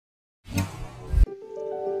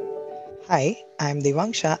Hi, I am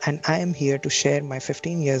Devang and I am here to share my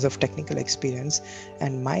 15 years of technical experience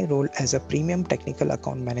and my role as a Premium Technical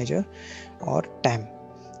Account Manager or TAM.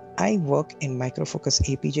 I work in Microfocus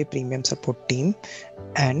APJ Premium Support team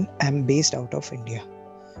and am based out of India.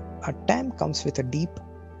 A TAM comes with a deep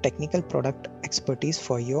technical product expertise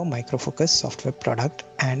for your Microfocus software product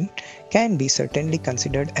and can be certainly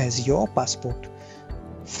considered as your passport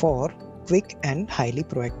for quick and highly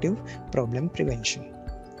proactive problem prevention.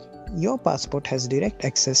 Your passport has direct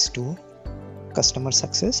access to customer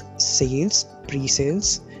success, sales,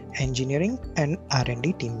 pre-sales, engineering, and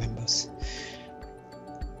R&D team members.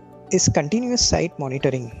 Is continuous site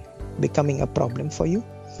monitoring becoming a problem for you?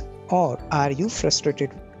 Or are you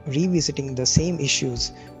frustrated revisiting the same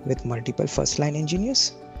issues with multiple first-line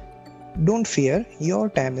engineers? Don't fear, your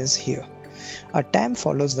TAM is here. A TAM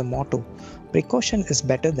follows the motto, precaution is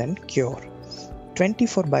better than cure.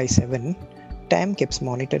 24/7, TAM keeps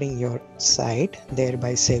monitoring your site,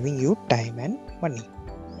 thereby saving you time and money.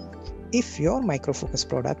 If your Microfocus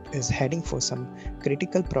product is heading for some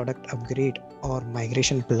critical product upgrade or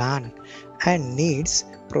migration plan and needs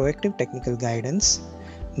proactive technical guidance,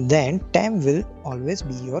 then TAM will always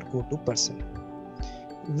be your go-to person.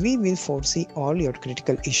 We will foresee all your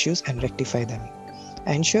critical issues and rectify them,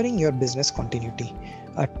 ensuring your business continuity.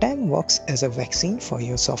 A TAM works as a vaccine for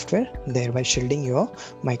your software, thereby shielding your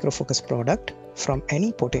Microfocus product from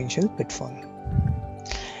any potential pitfall.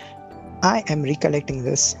 I am recollecting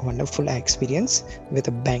this wonderful experience with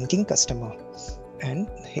a banking customer, and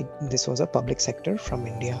this was a public sector from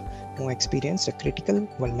India who experienced a critical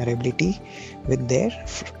vulnerability with their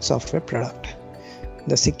software product.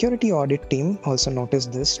 The security audit team also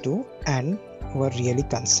noticed this too and were really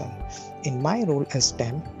concerned. In my role as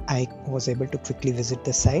TAM, I was able to quickly visit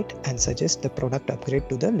the site and suggest the product upgrade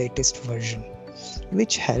to the latest version,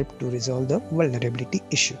 which helped to resolve the vulnerability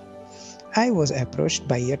issue. I was approached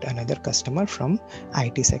by yet another customer from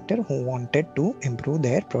IT sector who wanted to improve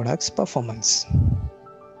their product's performance.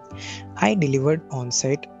 I delivered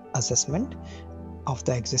on-site assessment of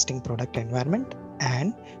the existing product environment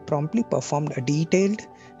and promptly performed a detailed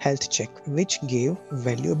health check, which gave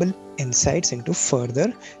valuable insights into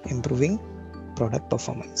further improving product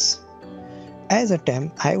performance. As a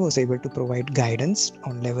TAM, I was able to provide guidance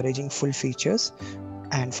on leveraging full features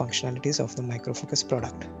and functionalities of the Microfocus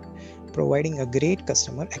product, providing a great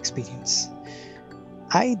customer experience.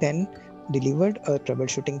 I then delivered a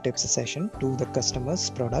troubleshooting tips session to the customer's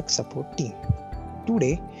product support team.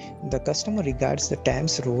 Today, the customer regards the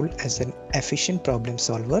TAM's role as an efficient problem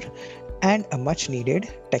solver and a much needed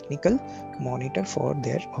technical monitor for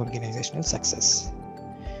their organizational success.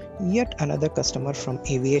 Yet another customer from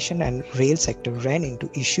aviation and rail sector ran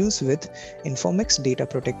into issues with Informix Data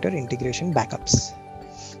Protector integration backups.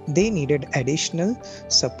 They needed additional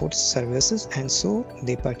support services and so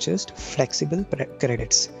they purchased flexible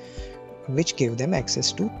credits, which gave them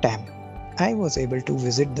access to TAM. I was able to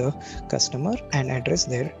visit the customer and address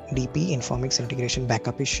their DP Informix integration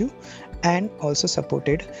backup issue and also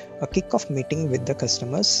supported a kickoff meeting with the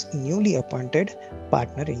customer's newly appointed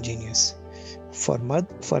partner engineers. For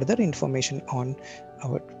further information on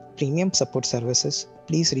our premium support services,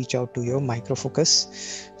 please reach out to your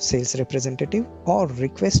Microfocus sales representative or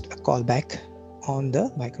request a callback on the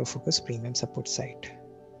Microfocus premium support site.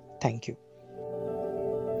 Thank you.